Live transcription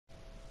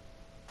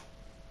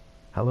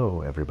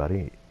Hello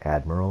everybody,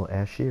 Admiral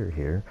Ashyer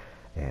here,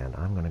 and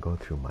I'm going to go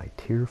through my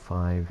Tier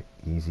 5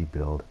 easy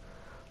build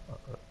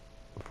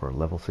for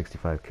level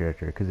 65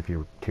 character, because if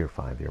you're Tier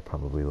 5 you're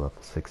probably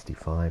level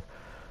 65,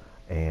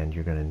 and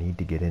you're going to need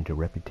to get into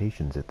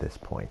reputations at this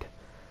point.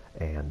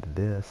 And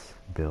this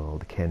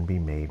build can be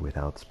made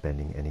without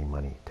spending any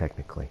money,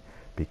 technically,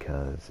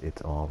 because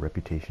it's all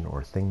reputation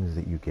or things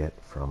that you get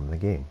from the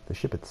game. The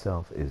ship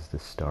itself is the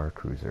Star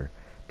Cruiser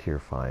Tier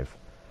 5.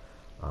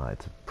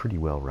 It's a pretty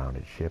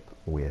well-rounded ship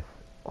with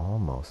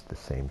almost the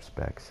same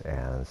specs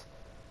as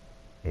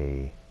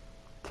a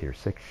Tier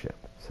 6 ship.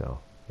 So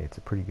it's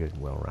a pretty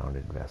good,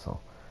 well-rounded vessel.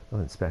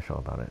 Nothing special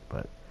about it,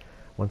 but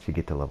once you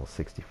get to level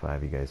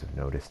 65, you guys have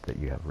noticed that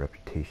you have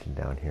reputation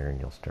down here, and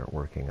you'll start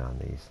working on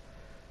these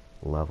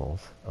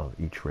levels of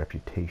each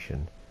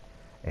reputation.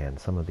 And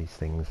some of these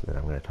things that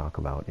I'm going to talk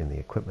about in the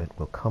equipment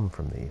will come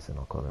from these, and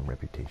I'll call them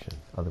reputations.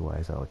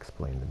 Otherwise, I'll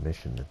explain the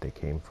mission that they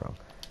came from.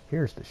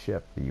 Here's the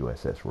ship, the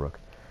USS Rook.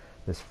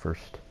 This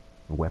first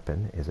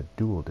weapon is a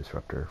dual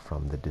disruptor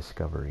from the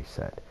Discovery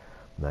set.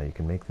 Now you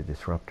can make the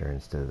disruptor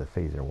instead of the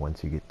phaser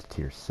once you get to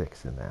Tier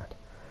 6 in that.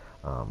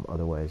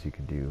 Otherwise you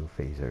can do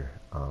phaser.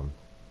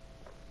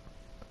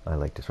 I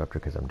like disruptor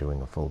because I'm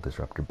doing a full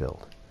disruptor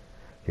build.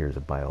 Here's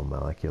a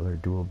biomolecular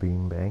dual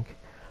beam bank.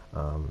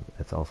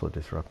 It's also a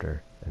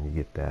disruptor, and you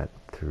get that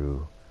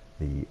through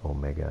the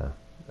Omega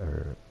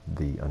or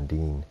the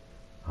Undine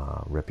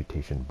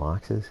reputation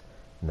boxes,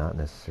 not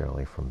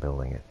necessarily from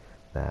building it.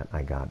 That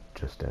I got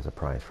just as a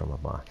prize from a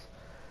box.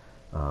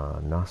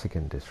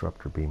 Nausicaan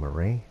Disruptor Beam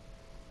Array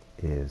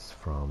is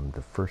from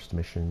the first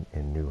mission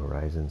in New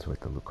Horizons with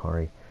the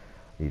Lucari.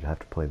 You'd have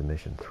to play the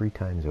mission 3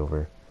 times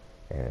over,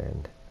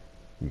 and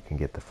you can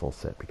get the full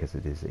set because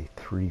it is a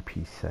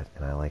 3-piece set,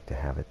 and I like to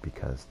have it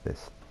because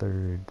this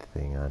third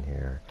thing on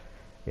here,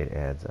 it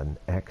adds an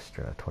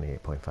extra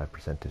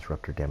 28.5%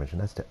 disruptor damage,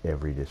 and that's to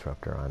every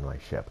disruptor on my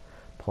ship,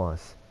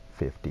 plus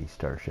 50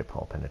 starship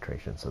hull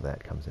penetration, so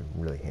that comes in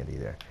really handy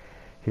there.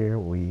 Here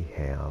we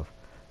have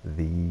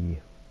the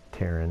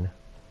Terran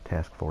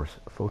Task Force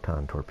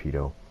Photon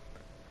Torpedo,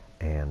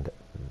 and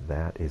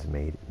that is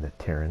made in the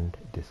Terran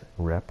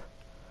Rep,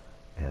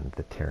 and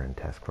the Terran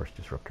Task Force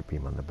Disruptor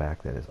Beam on the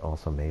back, that is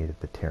also made at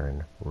the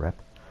Terran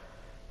Rep.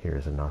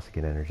 Here's a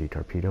Nausicaan Energy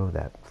Torpedo,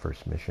 that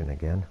first mission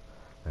again,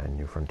 and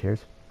New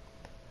Frontiers.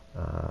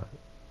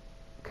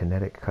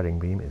 Kinetic Cutting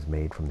Beam is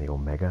made from the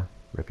Omega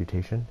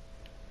reputation,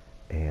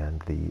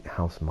 and the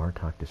House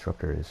Martok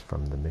Disruptor is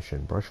from the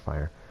mission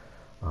Brushfire.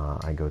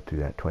 I go through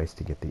that twice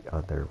to get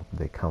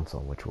the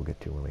Council, which we'll get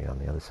to when we're on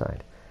the other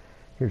side.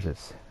 Here's a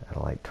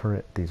satellite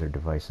turret. These are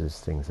devices,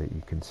 things that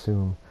you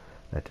consume.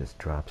 That just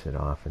drops it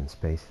off in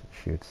space,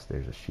 shoots.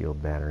 There's a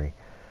shield battery.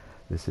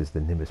 This is the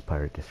Nimbus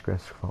Pirate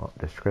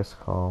distress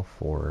call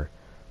for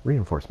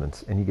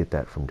reinforcements, and you get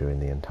that from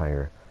doing the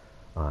entire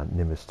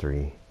Nimbus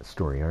 3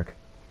 story arc.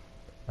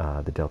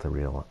 The Delta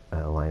Real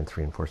Alliance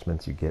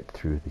reinforcements you get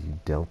through the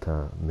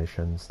Delta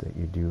missions that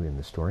you do in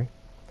the story.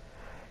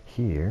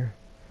 Here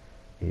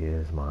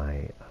is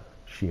my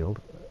shield.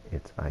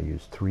 I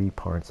use 3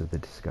 parts of the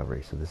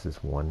Discovery. So this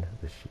is one,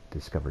 the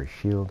Discovery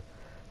shield,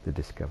 the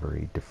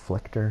Discovery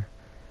deflector,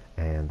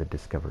 and the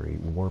Discovery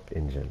warp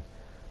engine.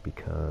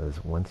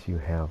 Because once you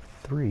have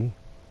 3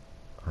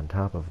 on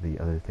top of the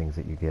other things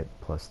that you get,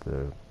 plus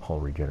the hull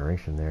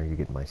regeneration there, you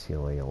get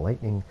Mycelia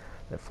Lightning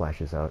that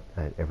flashes out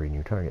at every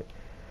new target.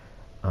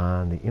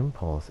 On the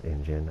Impulse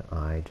engine,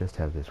 I just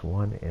have this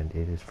one, and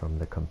it is from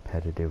the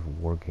competitive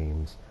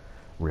wargames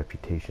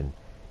reputation.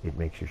 It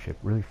makes your ship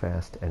really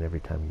fast, and every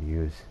time you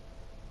use,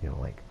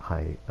 like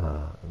high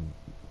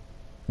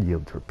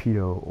yield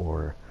torpedo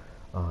or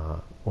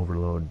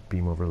overload,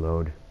 beam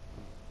overload,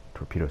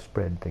 torpedo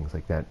spread, things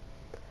like that,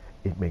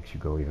 it makes you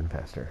go even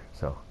faster.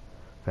 So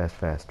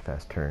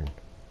fast turn,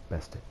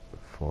 best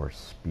for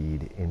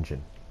speed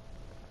engine.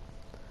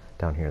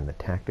 Down here in the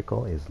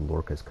tactical is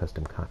Lorca's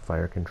custom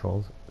fire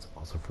controls. It's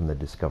also from the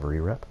Discovery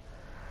Rep.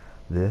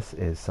 This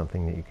is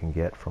something that you can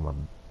get from a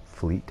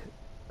fleet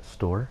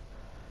store.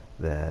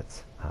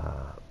 That's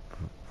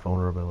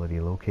vulnerability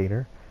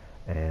locator,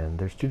 and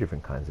there's 2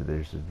 different kinds.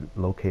 There's a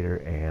locator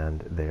and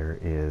there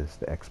is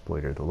the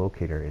exploiter. The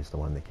locator is the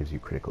one that gives you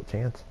critical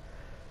chance,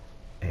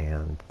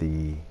 and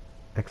the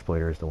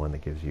exploiter is the one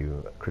that gives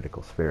you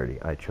critical severity.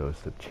 I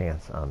chose the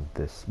chance on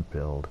this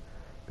build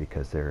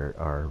because there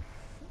are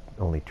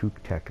only 2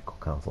 tactical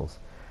consoles,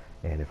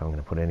 and if I'm going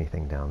to put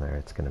anything down there,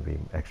 it's going to be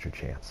extra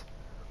chance.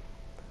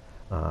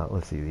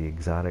 Let's see, the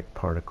exotic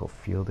particle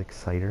field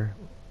exciter.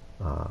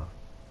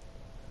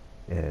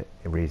 It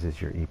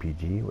raises your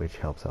EPG, which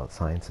helps out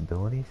science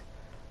abilities.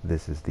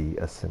 This is the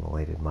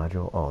assimilated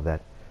module. Oh,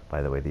 that,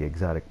 by the way, the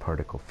exotic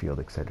particle field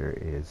exciter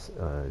is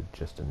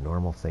just a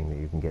normal thing that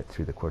you can get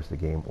through the course of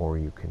the game, or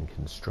you can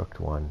construct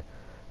one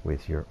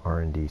with your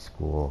R&D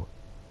school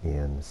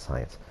in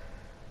science.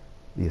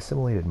 The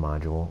assimilated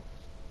module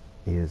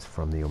is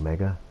from the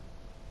Omega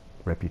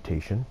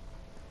reputation,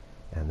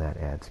 and that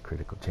adds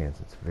critical chance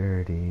and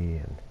severity.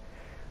 And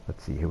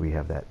let's see, here we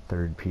have that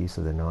 3rd piece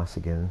of the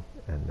Nausicaan,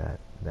 and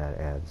that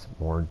adds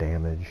more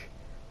damage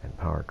and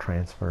power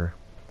transfer.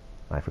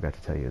 I forgot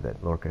to tell you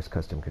that Lorca's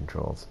custom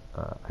controls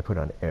I put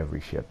on every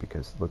ship,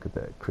 because look at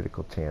the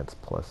critical chance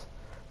plus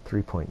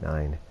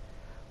 3.9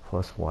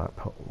 plus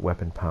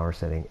weapon power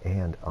setting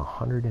and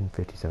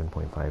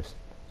 157.5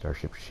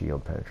 starship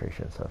shield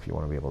penetration. So if you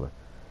want to be able to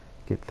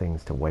get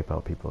things to wipe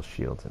out people's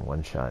shields in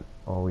one shot,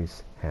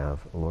 always have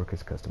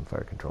Lorca's custom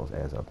fire controls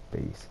as a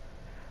base.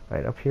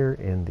 Right up here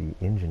in the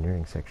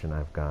engineering section,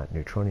 I've got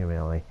Neutronium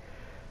Alley,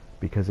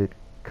 because it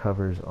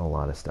covers a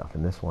lot of stuff,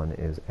 and this one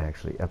is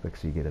actually epic.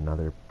 So you get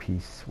another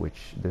piece,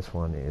 which this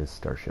one is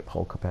starship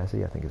hull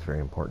capacity. I think it's very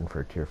important for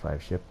a tier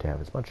 5 ship to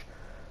have as much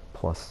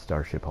plus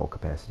starship hull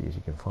capacity as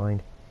you can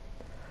find,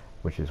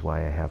 which is why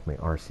I have my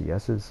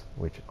RCSs,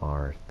 which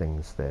are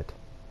things that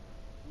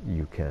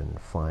you can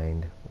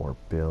find or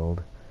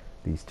build.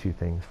 These two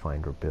things,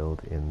 find or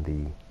build, in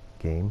the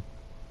game.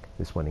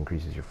 This one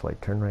increases your flight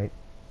turn rate,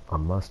 a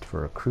must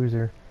for a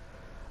cruiser,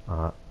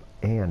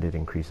 and it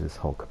increases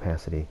hull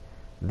capacity.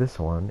 This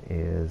one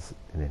is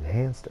an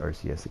enhanced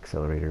RCS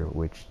accelerator,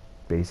 which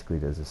basically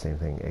does the same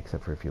thing,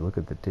 except for if you look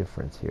at the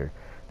difference here,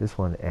 this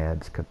one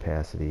adds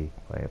capacity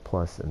by a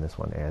plus, and this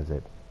one adds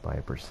it by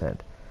a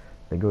percent.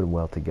 They go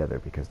well together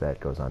because that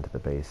goes onto the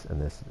base,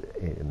 and this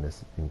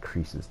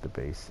increases the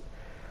base.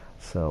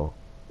 So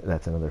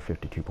that's another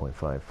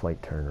 52.5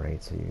 flight turn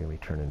rate, so you're going to be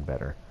turning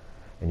better.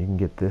 And you can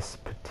get this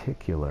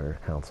particular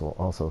console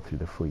also through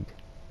the fleet.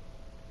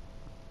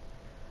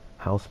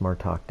 House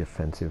Martok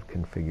defensive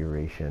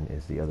configuration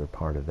is the other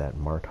part of that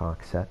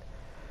Martok set,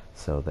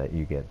 so that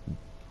you get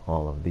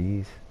all of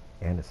these,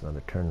 and it's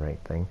another turn rate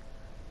thing.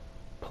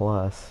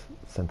 Plus,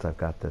 since I've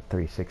got the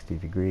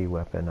 360-degree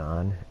weapon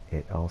on,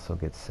 it also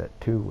gets set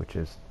 2, which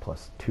is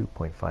plus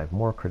 2.5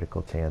 more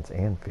critical chance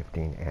and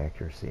 15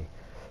 accuracy.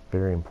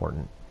 Very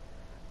important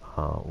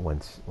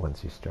once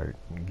you start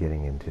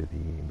getting into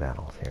the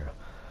battles here.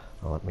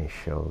 Let me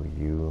show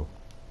you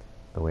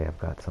the way I've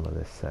got some of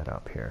this set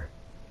up here.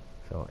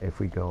 So if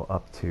we go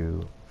up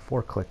to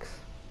 4 clicks,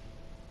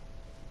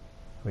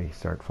 we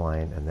start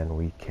flying, and then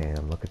we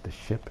can look at the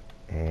ship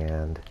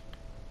and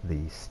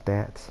the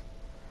stats,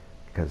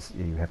 because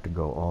you have to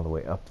go all the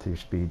way up to your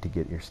speed to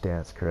get your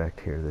stats correct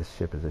here. This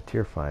ship is a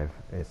tier 5.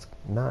 It's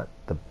not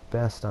the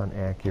best on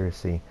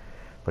accuracy,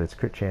 but its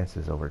crit chance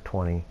is over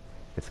 20.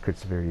 Its crit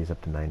severity is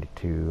up to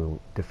 92.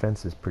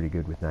 Defense is pretty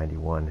good with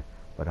 91,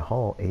 but a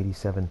hull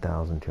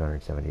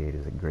 87,278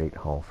 is a great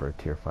hull for a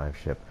tier 5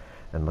 ship.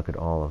 And look at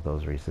all of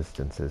those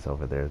resistances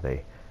over there.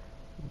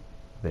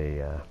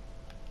 They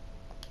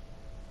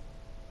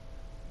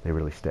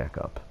really stack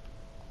up.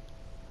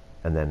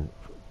 And then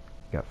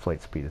you got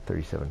flight speed of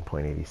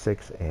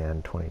 37.86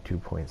 and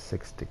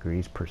 22.6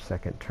 degrees per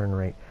second turn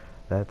rate.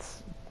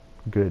 That's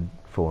good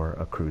for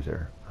a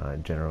cruiser.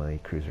 Generally,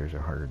 cruisers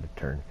are harder to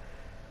turn.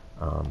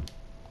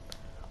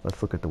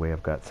 Let's look at the way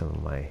I've got some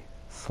of my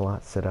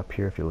slots set up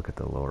here. If you look at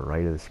the lower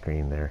right of the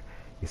screen there,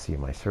 you see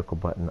my circle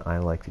button. I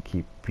like to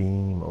keep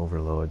beam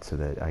overload so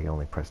that I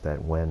only press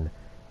that when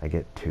I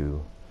get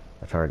to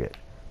a target.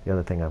 The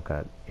other thing I've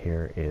got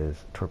here is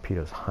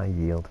torpedoes high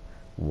yield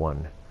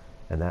 1,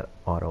 and that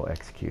auto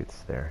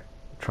executes there.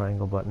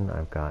 Triangle button,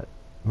 I've got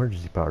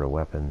emergency power to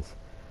weapons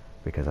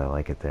because I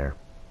like it there.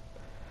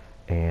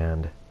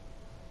 And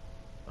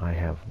I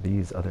have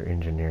these other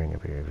engineering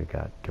up here. We've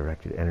got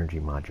directed energy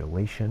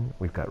modulation.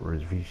 We've got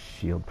reverse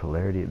shield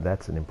polarity.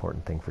 That's an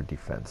important thing for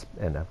defense,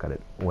 and I've got it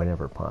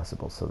whenever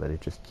possible so that it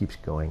just keeps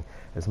going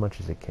as much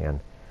as it can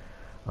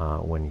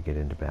when you get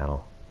into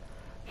battle.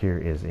 Here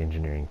is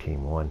engineering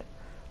team 1,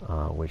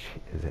 which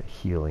is at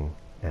healing,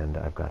 and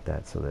I've got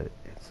that so that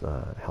its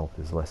health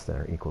is less than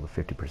or equal to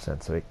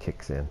 50%, so it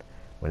kicks in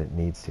when it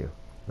needs to.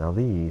 Now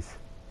these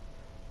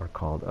are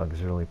called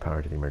auxiliary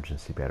power to the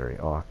emergency battery,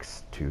 aux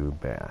to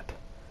bat.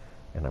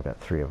 And I've got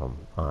 3 of them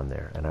on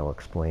there, and I will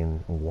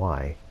explain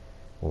why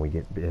when we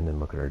get in and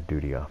look at our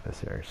duty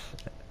officers.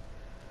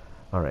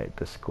 Alright,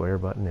 the square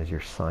button is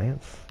your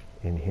science.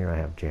 In here I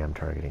have jam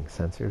targeting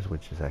sensors,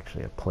 which is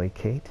actually a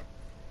placate,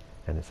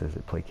 and it says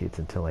it placates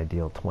until I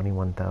deal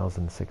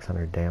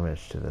 21,600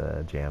 damage to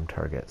the jam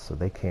target, so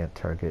they can't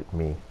target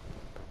me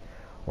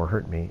or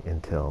hurt me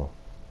until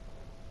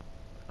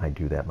I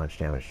do that much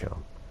damage to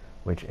them,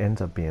 which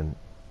ends up being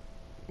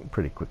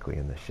pretty quickly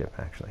in the ship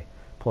actually.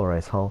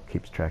 Polarized hull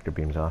keeps tractor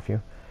beams off you,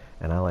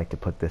 and I like to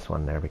put this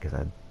one there because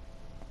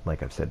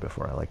like I've said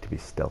before, I like to be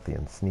stealthy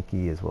and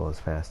sneaky as well as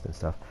fast and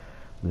stuff.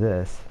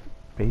 This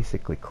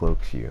basically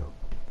cloaks you,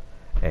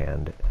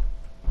 and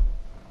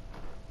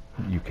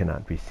you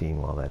cannot be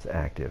seen while that's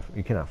active.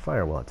 You cannot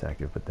fire while it's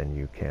active, but then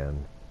you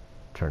can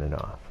turn it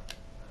off.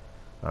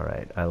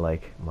 Alright, I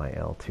like my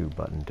L2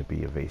 button to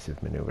be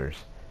evasive maneuvers,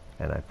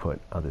 and I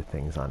put other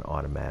things on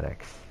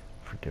automatics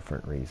for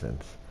different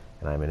reasons.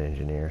 And I'm an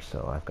engineer,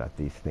 so I've got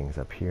these things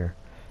up here.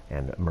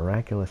 And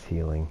miraculous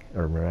healing,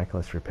 or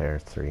miraculous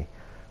repairs 3,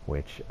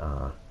 which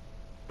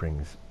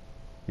brings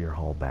your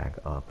hull back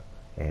up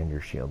and your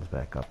shields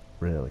back up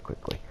really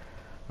quickly.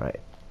 Right,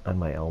 on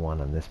my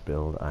L1 on this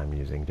build, I'm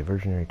using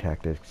diversionary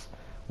tactics,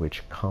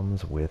 which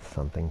comes with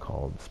something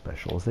called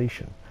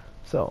specialization.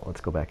 So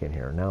let's go back in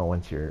here. Now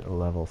once you're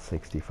level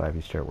 65,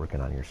 you start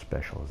working on your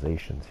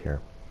specializations here.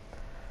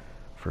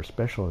 For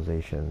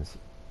specializations,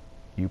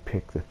 you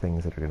pick the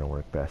things that are going to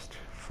work best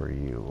for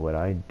you. What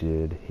I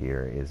did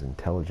here is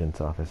intelligence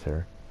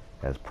officer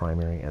as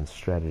primary and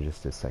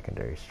strategist as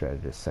secondary.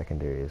 Strategist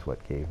secondary is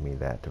what gave me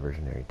that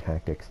diversionary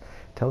tactics.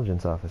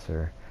 Intelligence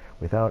officer,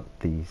 without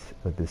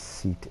this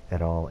seat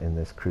at all in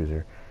this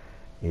cruiser,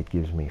 it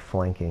gives me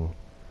flanking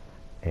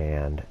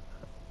and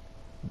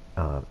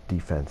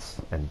defense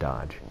and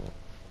dodge.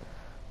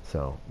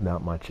 So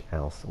not much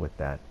else with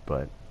that,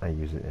 but I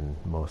use it in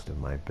most of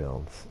my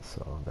builds,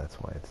 so that's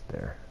why it's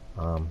there.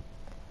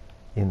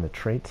 In the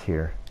traits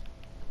here,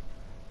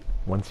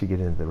 once you get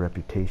into the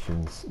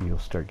reputations, you'll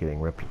start getting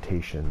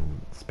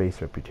reputation,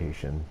 space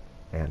reputation,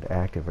 and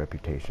active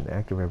reputation.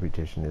 Active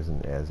reputation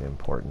isn't as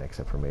important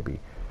except for maybe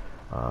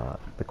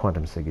the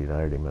quantum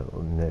singularity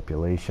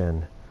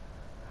manipulation,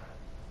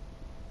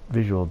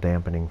 visual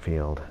dampening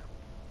field,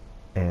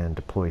 and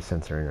deploy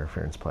sensor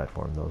interference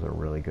platform. Those are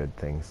really good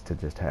things to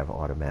just have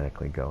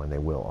automatically go, and they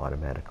will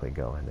automatically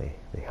go, and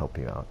they help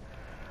you out.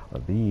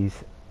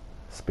 These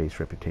space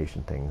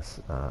reputation things,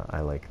 I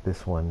like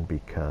this one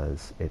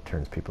because it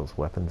turns people's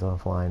weapons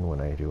offline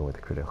when I do it with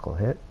a critical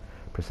hit.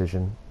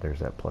 Precision, there's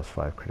that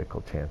 +5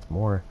 critical chance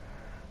more.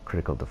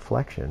 Critical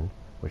deflection,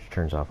 which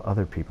turns off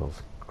other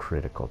people's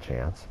critical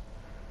chance.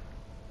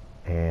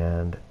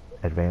 And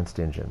advanced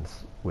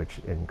engines, which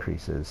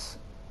increases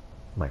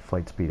my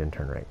flight speed and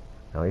turn rate.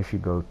 Now if you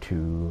go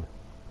to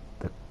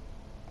the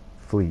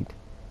fleet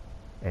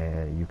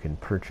and you can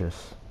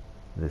purchase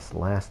this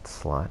last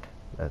slot,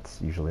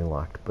 that's usually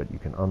locked, but you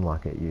can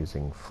unlock it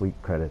using fleet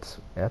credits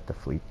at the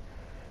fleet,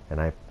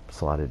 and I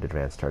slotted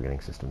advanced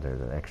targeting systems.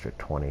 There's an extra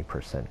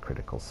 20%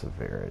 critical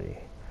severity.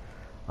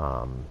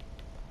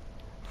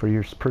 For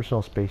your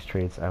personal space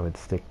traits, I would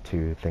stick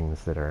to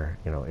things that are,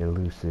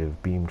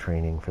 elusive, beam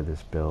training for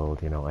this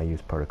build. I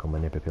use particle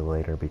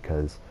manipulator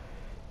because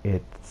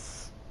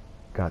it's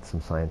got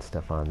some science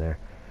stuff on there,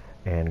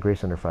 and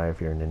grace under 5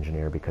 if you're an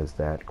engineer, because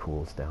that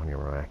cools down your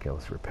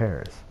miraculous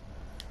repairs.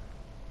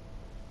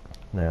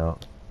 Now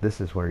this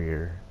is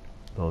where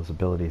those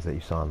abilities that you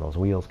saw on those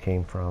wheels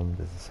came from.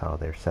 This is how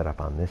they're set up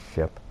on this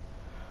ship.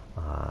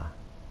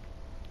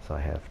 So I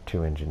have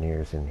 2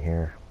 engineers in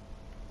here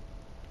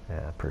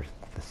per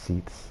the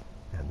seats,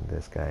 and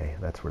this guy,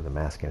 that's where the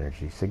mask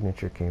energy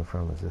signature came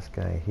from, is this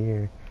guy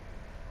here,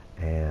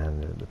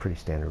 and the pretty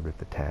standard with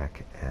the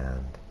TAC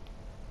and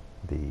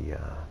the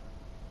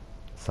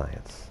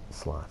science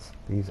slots.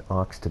 These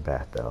aux to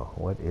bat though,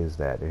 what is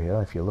that?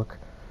 If you look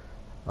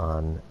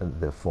on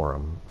the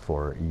forum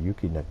for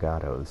Yuki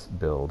Nagato's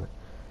build,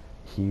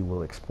 he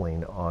will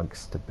explain aux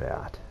to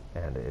bat,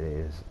 and it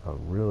is a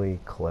really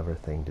clever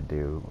thing to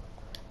do,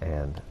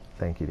 and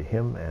thank you to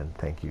him, and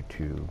thank you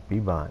to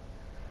Bbot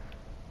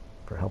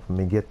for helping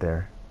me get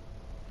there.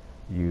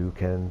 You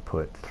can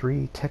put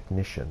 3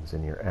 technicians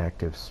in your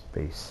active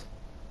space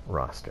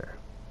roster,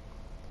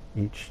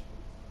 each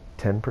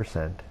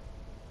 10%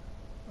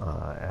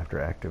 after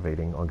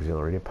activating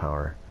auxiliary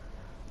power.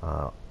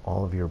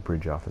 All of your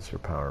bridge officer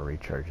power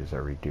recharges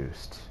are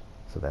reduced.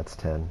 So that's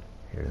 10,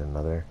 here's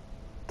another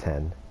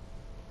 10,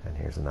 and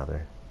here's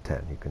another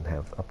 10. You can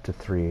have up to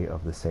 3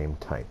 of the same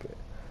type.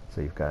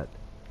 So you've got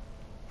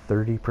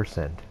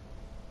 30%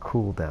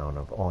 cooldown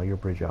of all your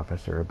bridge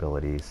officer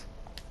abilities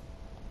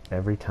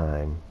every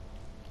time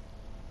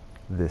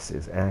this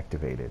is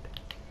activated,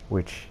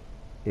 which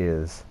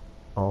is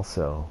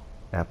also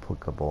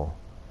applicable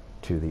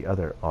to the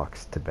other aux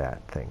to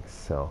bat things.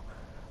 So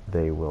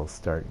they will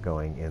start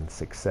going in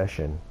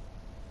succession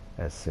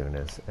as soon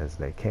as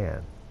they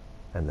can,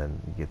 and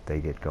then they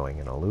get going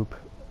in a loop,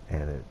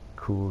 and it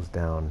cools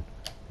down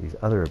these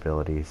other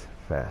abilities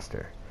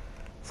faster.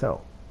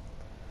 So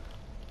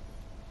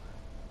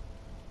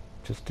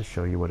just to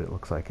show you what it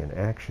looks like in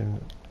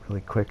action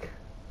really quick,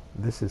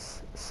 this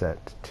is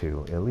set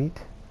to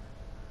elite.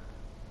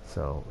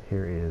 So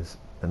here is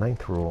the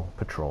 9th rule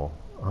patrol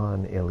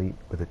on elite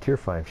with a tier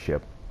 5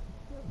 ship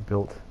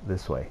built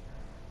this way.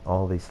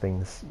 All these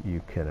things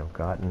you can have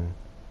gotten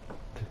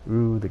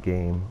through the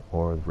game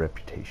or the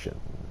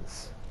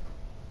reputations.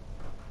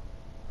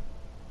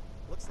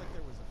 Looks like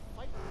there was a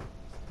fight.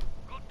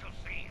 Good to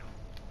see you.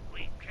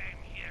 We came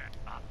here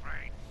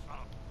afraid so.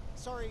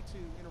 Sorry to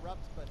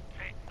interrupt, but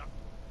Take the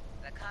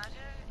The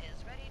Carter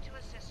is ready to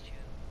assist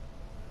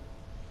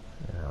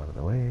you. Out of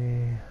the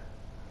way.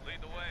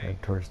 lead the way.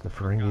 Head towards the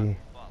Ferengi.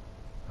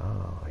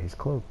 Oh, he's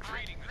cloaked.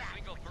 Treating a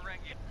single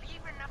Ferengi.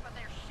 Leave enough of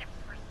their ship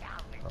for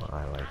salvage. Oh,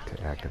 I like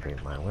to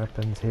activate my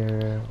weapons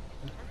here,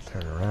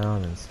 turn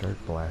around and start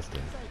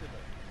blasting. it's either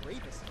the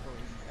bravest Marine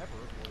ever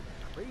or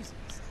the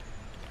craziest.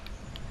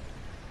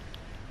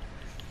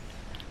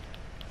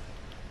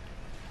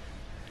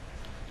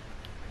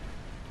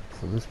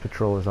 So this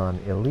patrol is on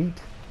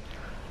elite.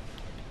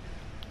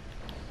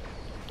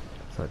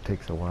 So it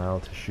takes a while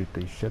to shoot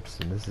these ships,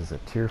 and this is a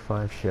tier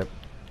 5 ship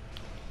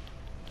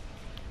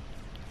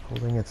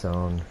holding its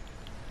own,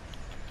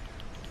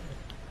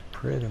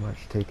 pretty much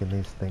taking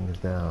these things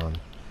down.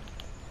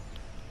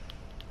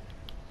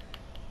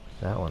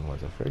 That one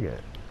was a frigate.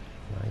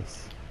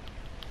 Nice.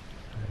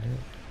 Alright,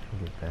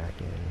 get back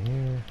in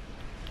here.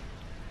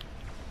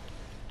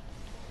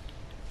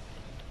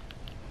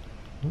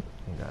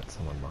 We got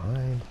someone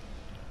behind.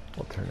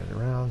 We'll turn it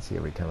around. See,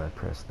 every time I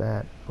press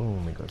that,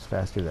 boom, it goes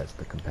faster. That's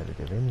the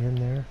competitive engine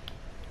there.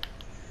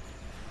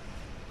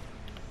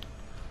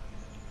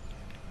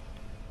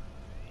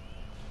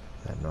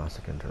 That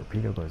Nausicaan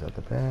torpedo goes out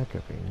the back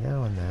every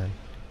now and then.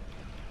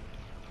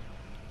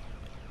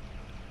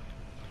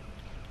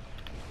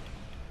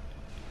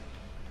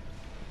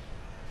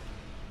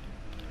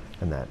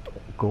 And that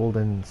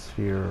golden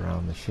sphere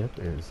around the ship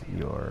is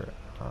your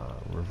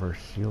reverse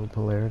shield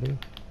polarity.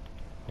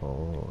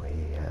 Oh,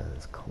 he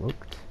has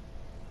cloaked.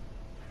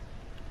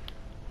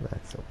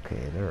 That's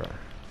okay. They're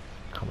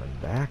coming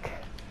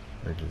back.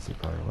 Emergency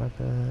power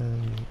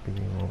weapon.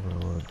 Beam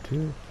overload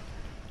 2.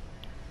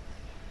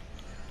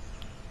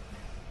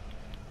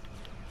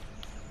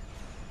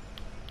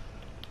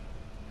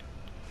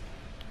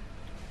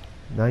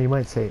 Now you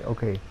might say,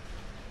 okay,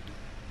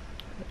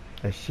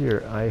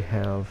 Ashyer, I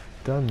have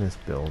done this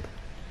build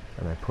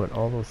and I put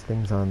all those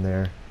things on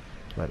there,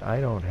 but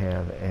I don't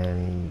have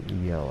any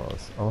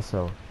yellows.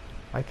 Also,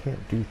 I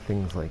can't do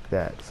things like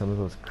that. Some of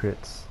those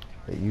crits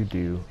that you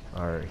do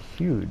are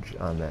huge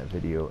on that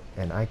video,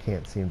 and I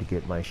can't seem to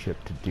get my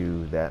ship to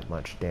do that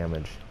much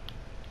damage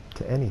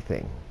to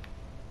anything.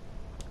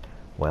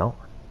 Well,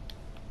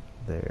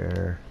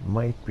 there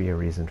might be a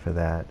reason for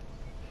that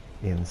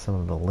in some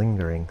of the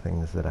lingering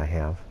things that I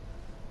have.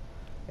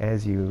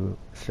 As you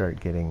start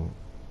getting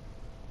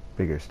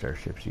bigger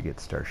starships, you get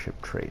starship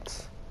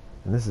traits.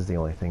 And this is the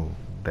only thing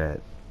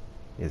that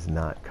is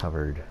not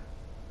covered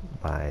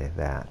by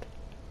that.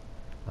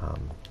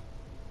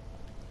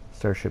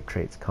 Starship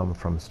traits come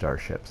from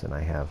starships, and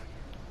I have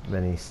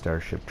many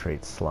starship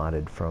traits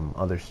slotted from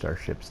other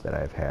starships that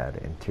I've had.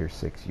 In Tier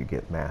 6 you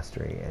get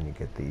Mastery, and you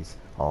get these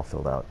all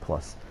filled out,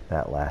 plus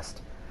that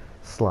last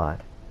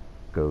slot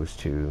goes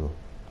to,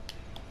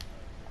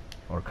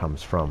 or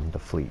comes from, the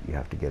fleet. You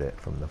have to get it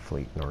from the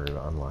fleet in order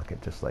to unlock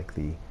it, just like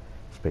the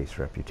space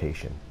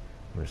reputation.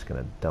 I'm just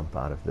going to dump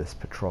out of this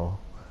patrol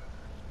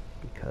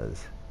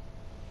because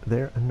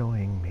they're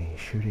annoying me,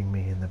 shooting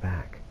me in the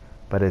back.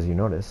 But as you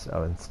notice,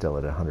 I'm still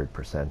at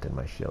 100% and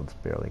my shields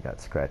barely got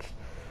scratched.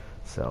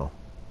 So,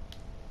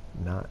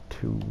 not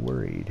too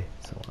worried.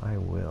 So I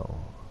will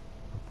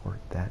report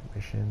that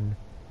mission.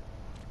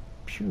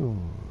 Phew.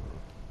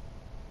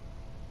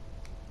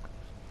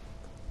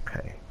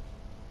 Okay.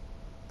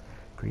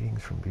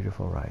 Greetings from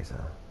beautiful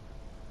Riza.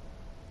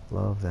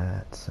 Love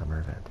that summer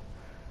event.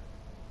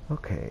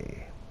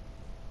 Okay.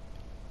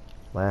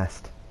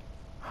 Last.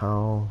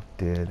 How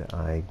did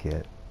I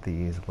get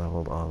these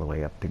leveled all the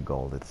way up to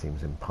gold? It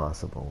seems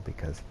impossible,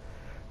 because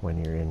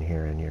when you're in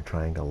here and you're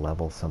trying to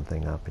level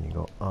something up and you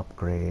go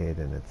upgrade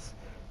and it's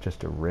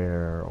just a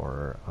rare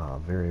or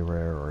very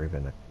rare or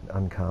even an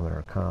uncommon or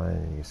a common,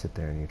 and you sit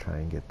there and you try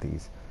and get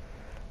these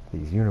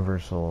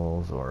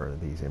universals or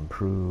these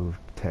improved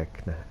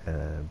tech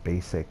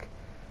basic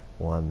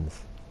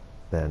ones,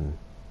 then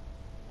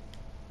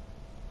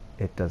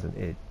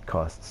it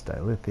costs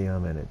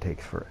dilithium and it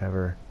takes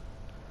forever.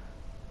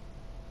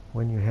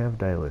 When you have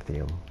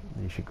dilithium,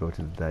 you should go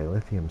to the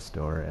dilithium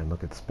store and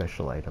look at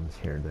special items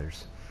here.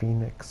 There's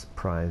Phoenix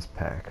Prize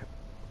Pack,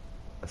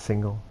 a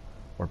single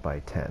or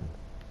buy 10.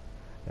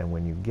 And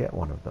when you get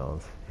one of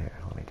those, here,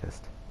 let me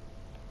just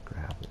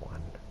grab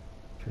one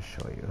to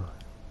show you.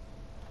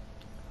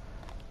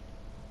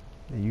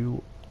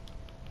 You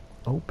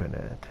open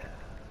it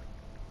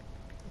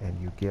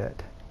and you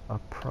get a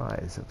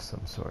prize of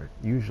some sort.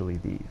 Usually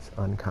these,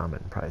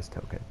 uncommon prize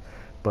token.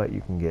 But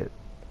you can get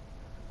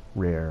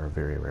rare,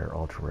 very rare,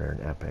 ultra rare,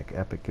 and epic.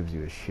 Epic gives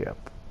you a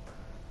ship.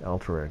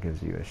 Ultra rare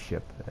gives you a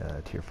ship,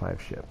 tier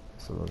 5 ship.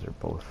 So those are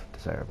both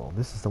desirable.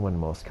 This is the one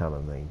most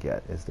commonly you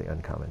get, is the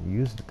uncommon. You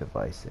use the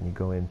device and you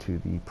go into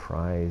the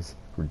prize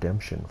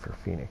redemption for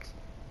Phoenix.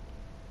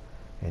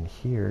 And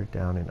here,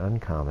 down in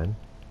uncommon,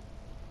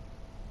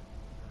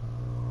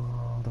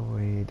 all the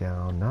way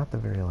down, not the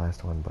very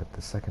last one, but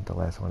the second to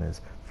last one,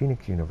 is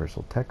Phoenix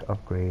Universal Tech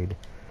Upgrade.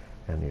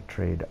 And you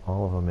trade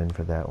all of them in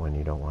for that when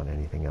you don't want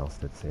anything else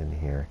that's in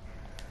here.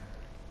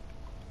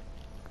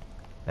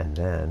 And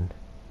then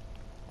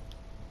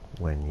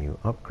when you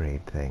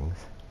upgrade things,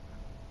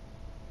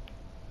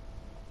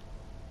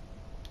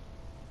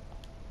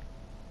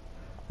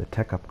 the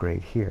tech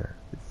upgrade here,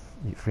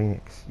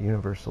 Phoenix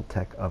Universal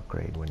Tech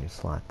Upgrade, when you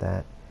slot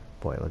that,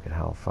 boy, look at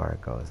how far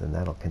it goes. And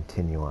that'll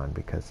continue on,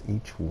 because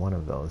each one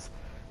of those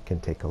can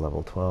take a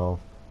level 12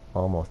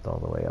 almost all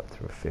the way up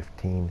through a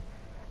 15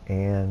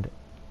 and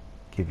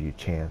give you a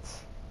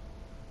chance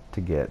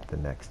to get the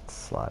next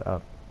slot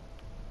up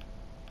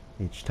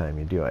each time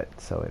you do it.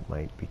 So it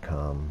might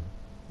become,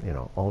 you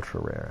know,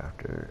 ultra rare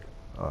after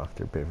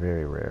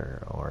very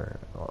rare, or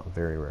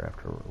very rare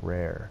after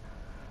rare,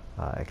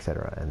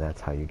 etc. And that's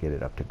how you get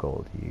it up to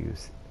gold. You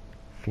use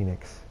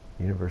Phoenix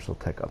Universal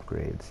Tech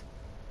Upgrades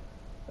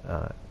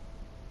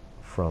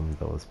from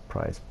those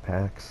prize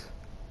packs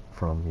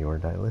from your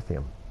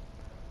dilithium.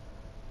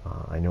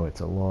 I know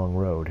it's a long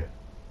road,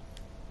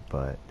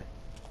 but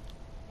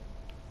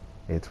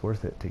it's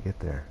worth it to get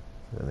there.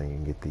 And then you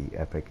can get the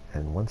epic,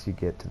 and once you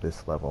get to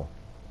this level,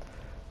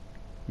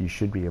 you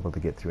should be able to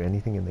get through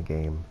anything in the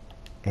game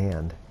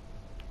and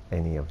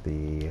any of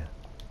the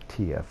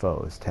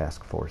TFOs,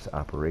 Task Force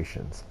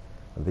Operations.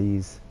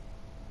 These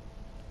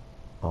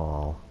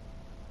all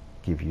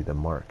give you the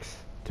marks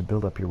to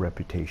build up your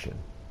reputation.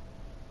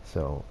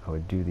 So I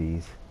would do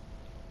these,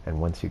 and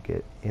once you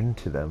get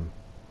into them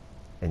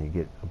and you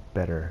get a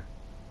better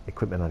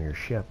equipment on your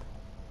ship,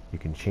 you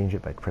can change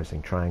it by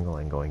pressing triangle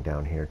and going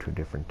down here to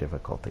different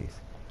difficulties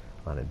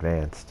on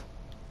advanced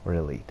or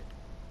elite.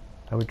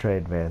 I would try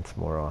advanced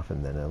more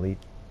often than elite,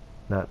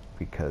 not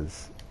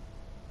because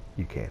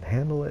you can't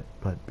handle it,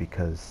 but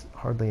because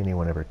hardly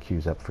anyone ever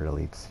queues up for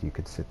elites. You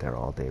could sit there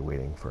all day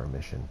waiting for a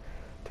mission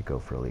to go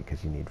for elite,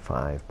 because you need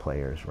 5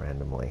 players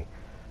randomly,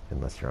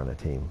 unless you're on a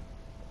team,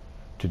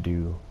 to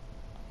do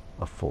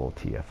a full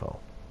TFO.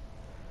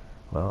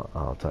 Well,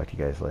 I'll talk to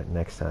you guys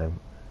next time.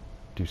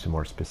 Do some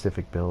more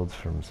specific builds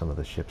from some of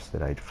the ships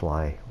that I'd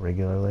fly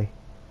regularly.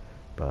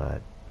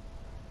 But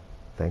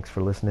thanks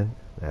for listening.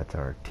 That's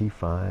our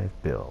T5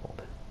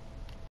 build.